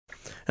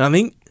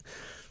And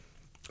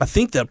I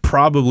think that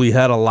probably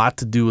had a lot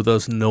to do with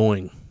us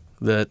knowing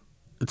that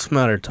it's a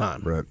matter of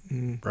time. Right.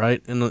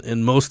 Right?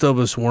 And most of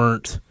us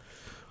weren't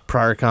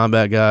prior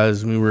combat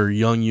guys. We were a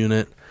young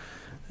unit.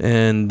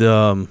 And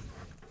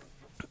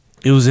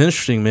it was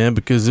interesting, man,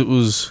 because it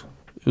was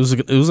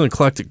an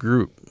eclectic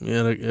group. You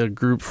had a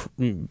group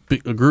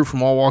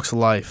from all walks of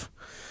life,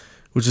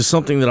 which is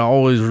something that I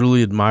always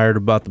really admired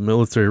about the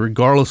military,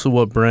 regardless of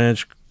what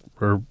branch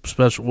or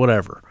special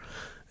whatever,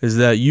 is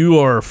that you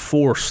are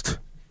forced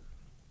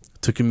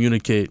to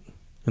communicate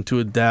and to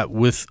adapt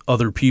with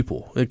other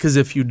people. Because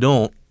if you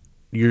don't,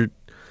 you're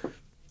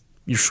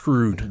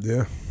screwed.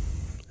 Yeah.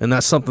 And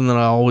that's something that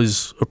I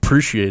always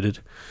appreciated.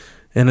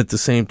 And at the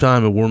same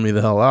time, it wore me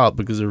the hell out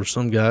because there were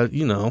some guys,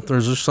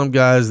 there's just some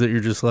guys that you're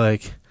just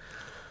like,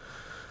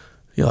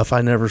 if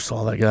I never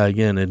saw that guy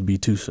again, it'd be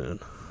too soon.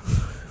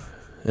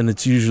 And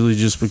it's usually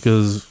just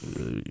because,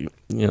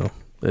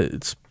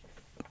 it's...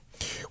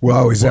 Well, I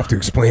always have to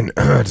explain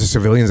to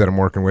civilians that I'm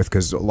working with,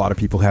 because a lot of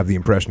people have the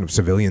impression of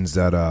civilians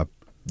that,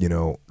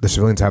 the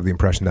civilians have the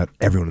impression that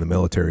everyone in the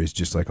military is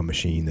just like a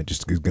machine that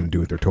just is going to do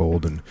what they're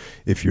told. And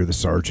if you're the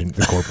sergeant,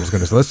 the corporal's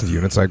going to listen to you.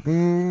 And it's like,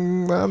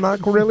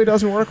 not really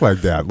doesn't work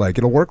like that. Like,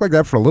 it'll work like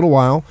that for a little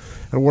while.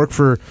 It'll work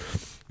for,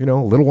 a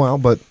little while.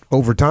 But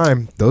over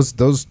time, those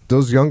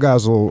young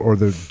guys or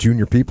the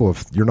junior people,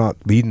 if you're not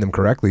leading them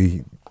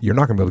correctly, you're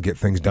not going to be able to get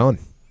things done.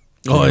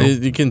 Oh,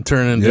 it can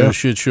turn into a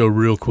shit show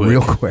real quick.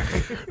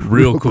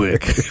 Real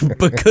quick.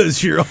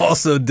 Because you're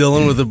also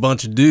dealing with a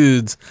bunch of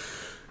dudes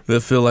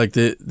that feel like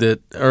that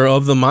are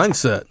of the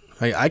mindset.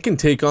 I can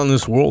take on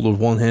this world with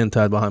one hand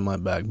tied behind my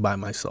back by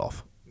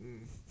myself.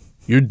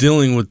 You're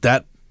dealing with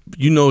that.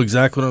 You know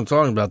exactly what I'm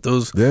talking about.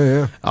 Those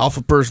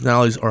alpha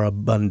personalities are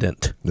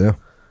abundant. Yeah.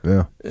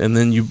 And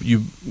then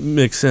you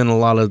mix in a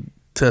lot of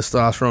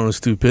testosterone and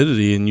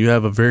stupidity, and you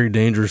have a very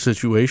dangerous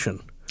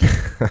situation.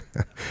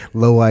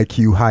 Low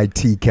IQ, high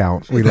T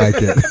count. We like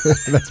it.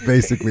 That's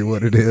basically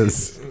what it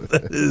is.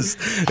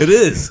 It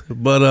is.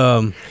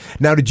 But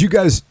now, did you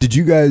guys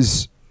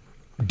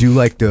do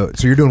like so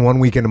you're doing 1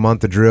 weekend a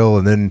month of drill,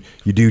 and then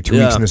you do 2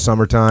 weeks in the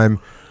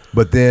summertime,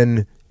 but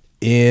then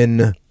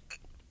in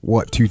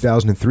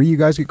 2003 you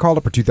guys get called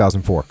up, or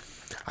 2004?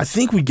 I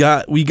think we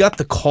got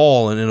the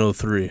call in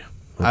 2003, okay.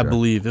 I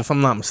believe, if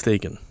I'm not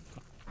mistaken.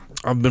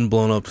 I've been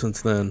blown up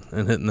since then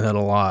and hitting the head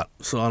a lot.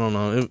 So I don't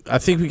know. I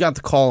think we got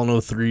the call in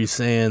 2003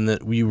 saying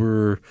that we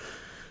were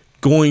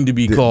going to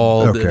be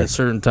called at a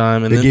certain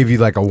time. And they gave you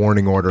like a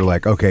warning order,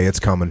 like, okay, it's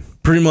coming.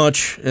 Pretty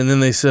much. And then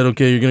they said,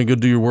 okay, you're going to go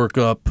do your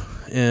workup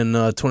in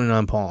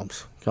 29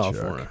 Palms,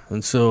 California. Check.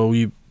 And so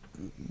we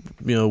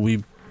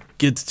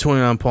get to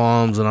 29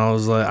 Palms, and I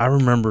was like, I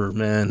remember,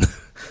 man,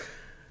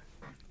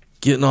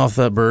 getting off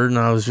that bird, and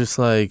I was just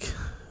like,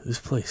 this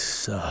place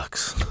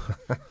sucks.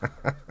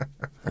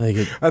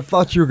 I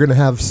thought you were going to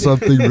have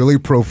something really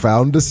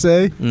profound to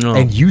say,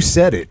 and you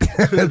said it.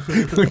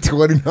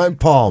 29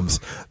 Palms.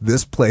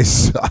 This place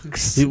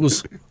sucks.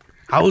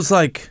 I was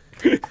like,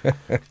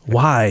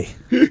 why?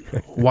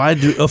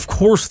 Of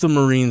course the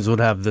Marines would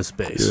have this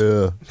base.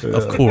 Yeah.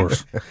 Of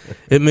course.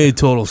 It made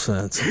total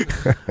sense.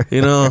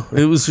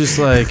 It was just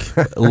like,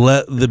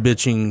 let the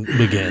bitching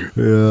begin.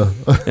 Yeah.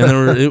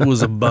 And it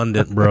was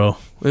abundant, bro.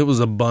 It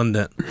was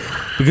abundant.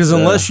 Because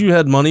unless you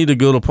had money to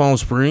go to Palm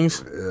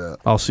Springs,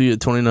 I'll see you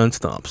at 29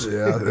 Stumps.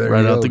 Yeah,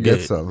 right out the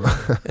gate.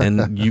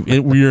 And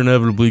we're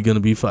inevitably going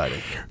to be fighting.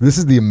 This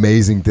is the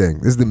amazing thing.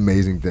 Is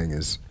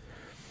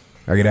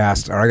I got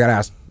asked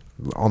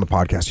on the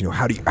podcast,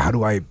 how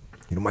do I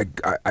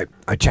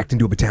checked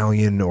into a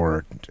battalion,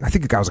 or I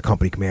think the guy was a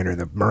company commander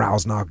and the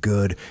morale's not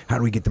good. How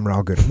do we get the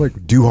morale good? I'm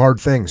like, do hard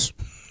things.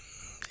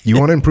 You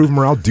want to improve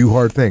morale, do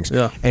hard things.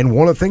 Yeah. And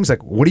one of the things,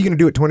 like, what are you going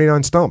to do at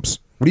 29 Stumps?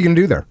 What are you going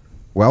to do there?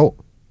 Well,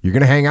 you're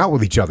going to hang out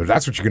with each other.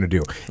 That's what you're going to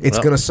do. It's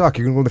going to suck.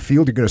 You're going to go in the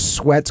field. You're going to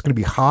sweat. It's going to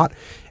be hot.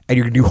 And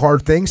you're going to do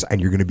hard things, and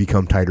you're going to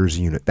become tighter as a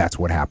unit. That's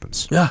what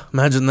happens. Yeah,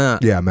 imagine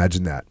that. Yeah,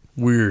 imagine that.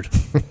 Weird.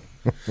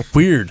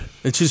 Weird.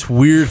 It's just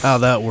weird how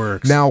that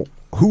works. Now,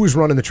 who was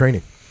running the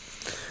training?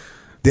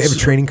 Did they have a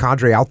training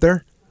cadre out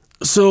there?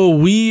 So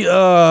we,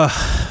 I'm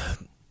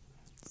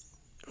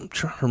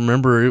trying to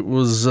remember. It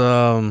was...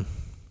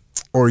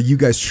 Or are you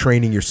guys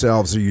training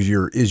yourselves? Or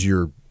is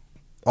your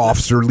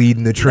officer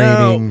leading the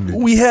training? No,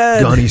 we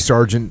had gunny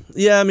sergeant.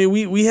 Yeah, I mean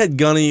we had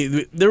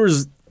gunny. There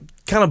was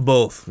kind of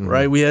both,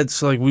 right? We had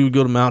we would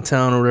go to Mount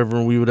Town or whatever,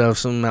 and we would have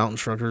some mountain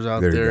instructors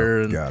out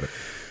there. And, got it.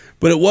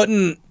 But it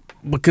wasn't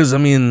because a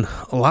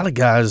lot of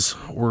guys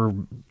were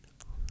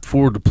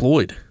forward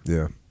deployed.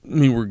 Yeah,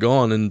 we're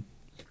gone,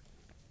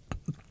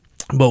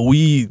 but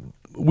we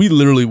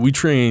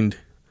trained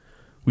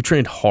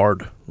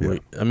hard. Yeah.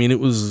 It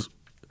was.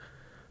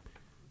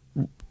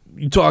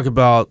 You talk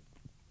about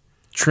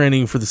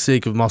training for the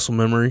sake of muscle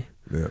memory.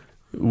 Yeah,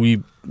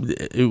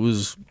 it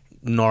was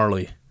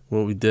gnarly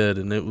what we did,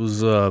 and it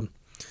was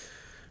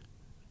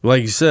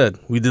like you said,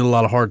 we did a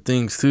lot of hard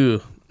things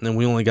too, and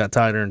we only got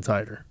tighter and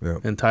tighter,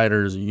 and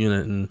tighter as a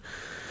unit.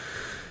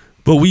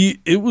 But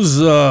it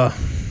was. I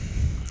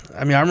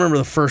remember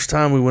the first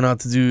time we went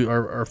out to do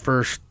our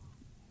first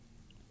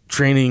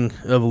training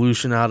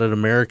evolution out at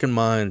American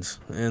Mines,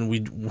 and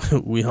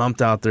we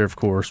humped out there, of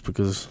course,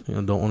 because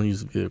don't want to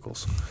use the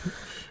vehicles.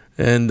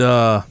 And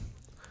I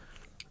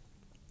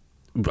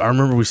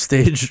remember we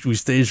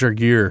staged our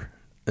gear,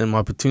 and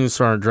my platoon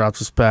sergeant drops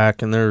his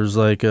pack, and there's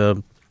like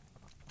a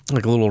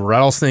little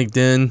rattlesnake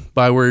den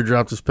by where he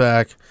dropped his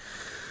pack.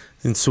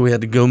 And so we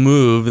had to go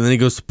move, and then he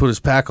goes to put his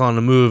pack on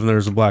to move, and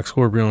there's a black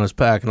scorpion on his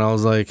pack, and I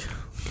was like,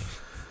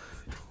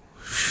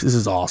 this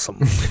is awesome.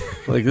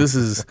 Like, this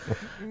is...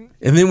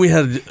 And then we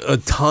had a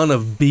ton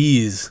of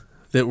bees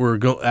that were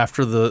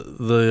after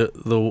the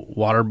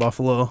water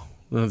buffalo,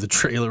 the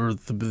trailer,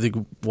 the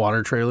big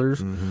water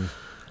trailers. Mm-hmm.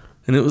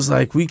 And it was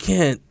like, we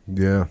can't...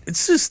 Yeah.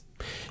 It's just...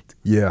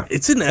 Yeah.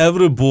 It's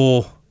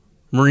inevitable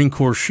Marine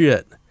Corps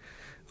shit.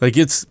 Like,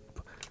 it's...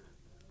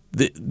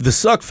 The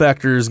suck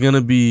factor is going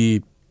to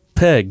be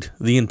pegged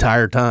the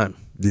entire time.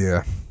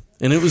 Yeah.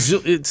 And it was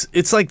just,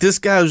 it's like this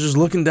guy was just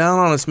looking down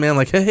on us, man,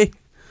 like, hey,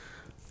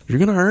 you're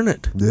going to earn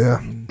it. Yeah.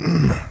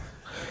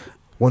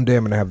 One day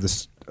I'm going to have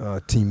this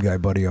team guy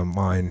buddy of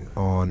mine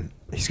on.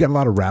 He's got a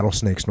lot of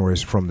rattlesnake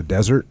stories from the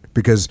desert,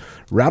 because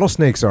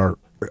rattlesnakes are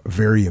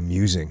very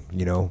amusing,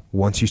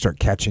 once you start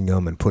catching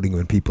them and putting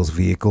them in people's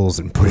vehicles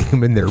and putting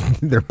them in their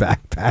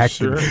backpack.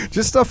 Sure.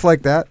 Just stuff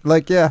like that.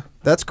 Like, yeah,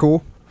 that's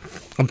cool.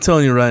 I'm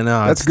telling you right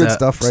now, that's good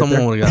stuff. Right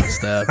someone would have gotten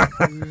stabbed.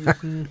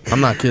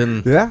 I'm not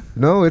kidding. Yeah,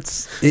 no,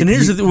 it's. And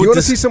here's you want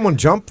to see someone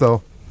jump,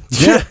 though.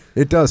 Yeah,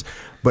 it does.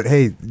 But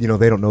hey,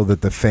 they don't know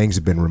that the fangs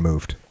have been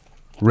removed.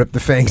 Rip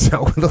the fangs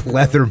out with a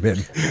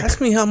Leatherman.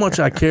 Ask me how much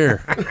I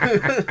care.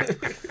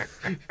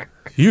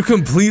 You're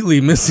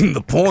completely missing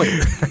the point.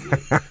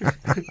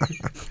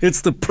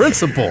 It's the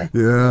principle.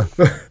 Yeah.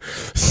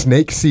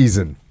 Snake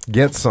season.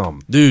 Get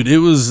some. Dude, it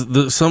was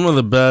some of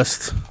the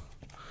best.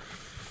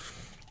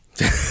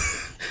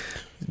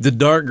 The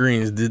dark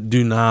greens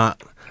do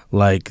not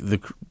like the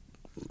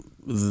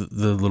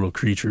little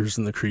creatures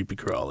and the creepy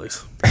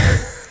crawlies.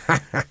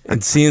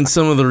 And seeing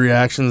some of the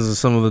reactions of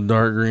some of the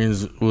dark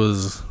greens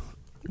was...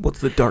 What's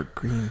the dark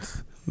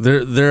greens?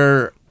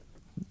 They're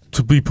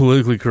to be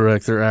politically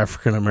correct, they're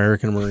African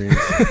American Marines.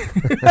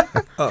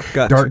 Oh,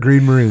 gotcha. Dark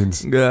green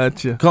Marines.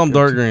 Gotcha. Call them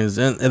dark greens,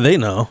 and they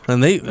know,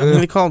 and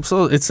they call them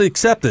so. It's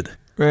accepted.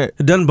 Right.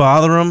 It doesn't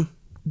bother them.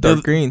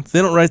 Dark greens.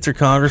 They don't write their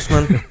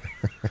congressman.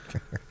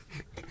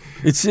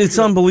 It's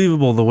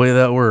unbelievable the way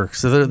that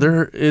works. So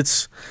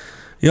it's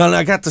and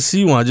I got to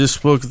see one. I just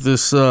spoke at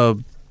this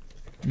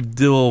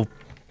deal a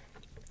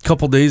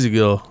couple days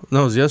ago.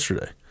 No, it was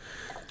yesterday.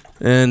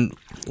 And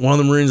one of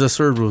the Marines I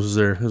served was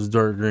there. It was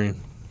dark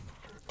green.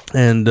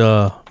 And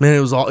man, it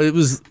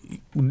was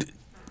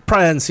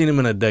probably hadn't seen him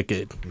in a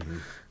decade. Mm-hmm.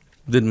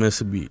 Didn't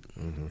miss a beat.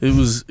 Mm-hmm.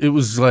 It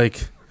was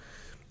like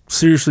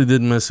seriously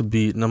didn't miss a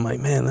beat. And I'm like,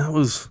 man, that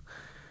was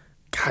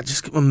God.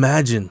 Just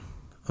imagine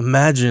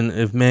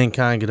if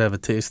mankind could have a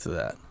taste of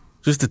that.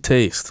 Just a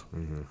taste.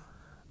 Mm-hmm.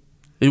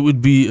 It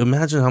would be.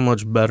 Imagine how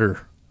much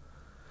better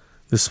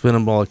the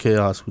spinning ball of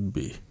chaos would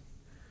be.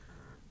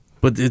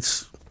 But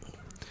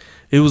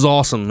it was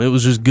awesome. It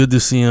was just good to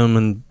see him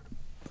and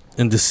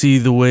to see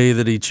the way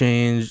that he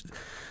changed.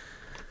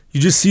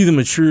 You just see the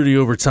maturity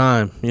over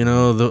time,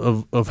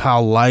 of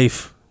how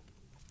life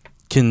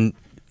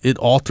it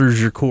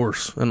alters your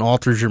course and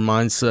alters your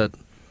mindset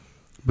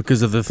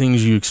because of the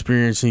things you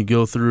experience and you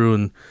go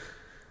through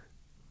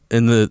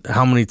and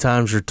how many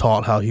times you're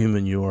taught how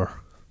human you are.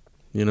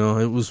 It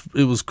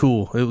was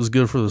cool. It was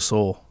good for the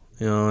soul,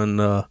 and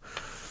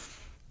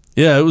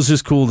yeah, it was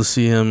just cool to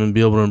see him and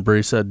be able to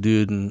embrace that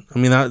dude. And I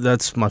mean,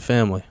 that's my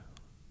family.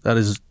 I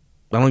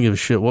don't give a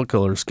shit what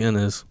color his skin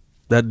is.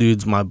 That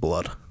dude's my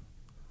blood.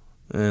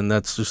 And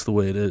that's just the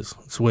way it is.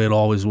 It's the way it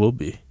always will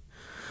be.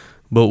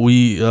 But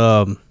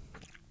and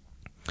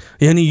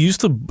he used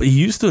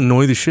to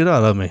annoy the shit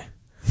out of me.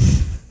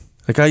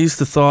 Like, I used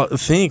to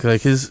think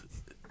like his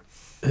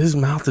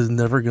mouth is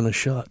never going to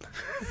shut.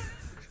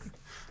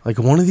 Like,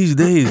 one of these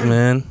days,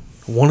 man.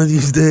 One of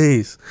these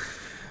days.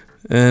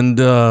 And,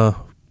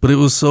 but it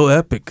was so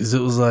epic because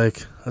it was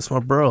like, that's my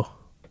bro,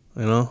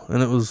 and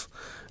it was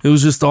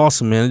just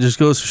awesome, man. It just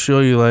goes to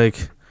show you,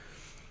 like,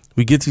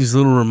 we get these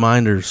little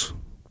reminders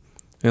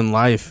in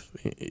life.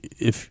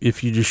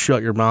 If you just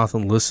shut your mouth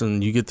and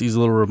listen, you get these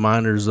little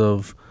reminders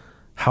of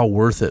how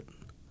worth it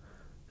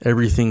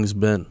everything's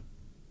been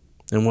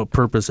and what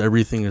purpose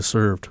everything has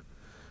served.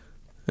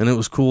 And it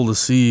was cool to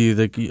see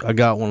that I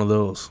got one of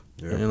those,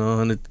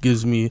 and it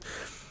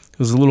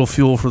was a little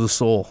fuel for the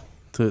soul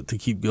to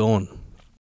keep going.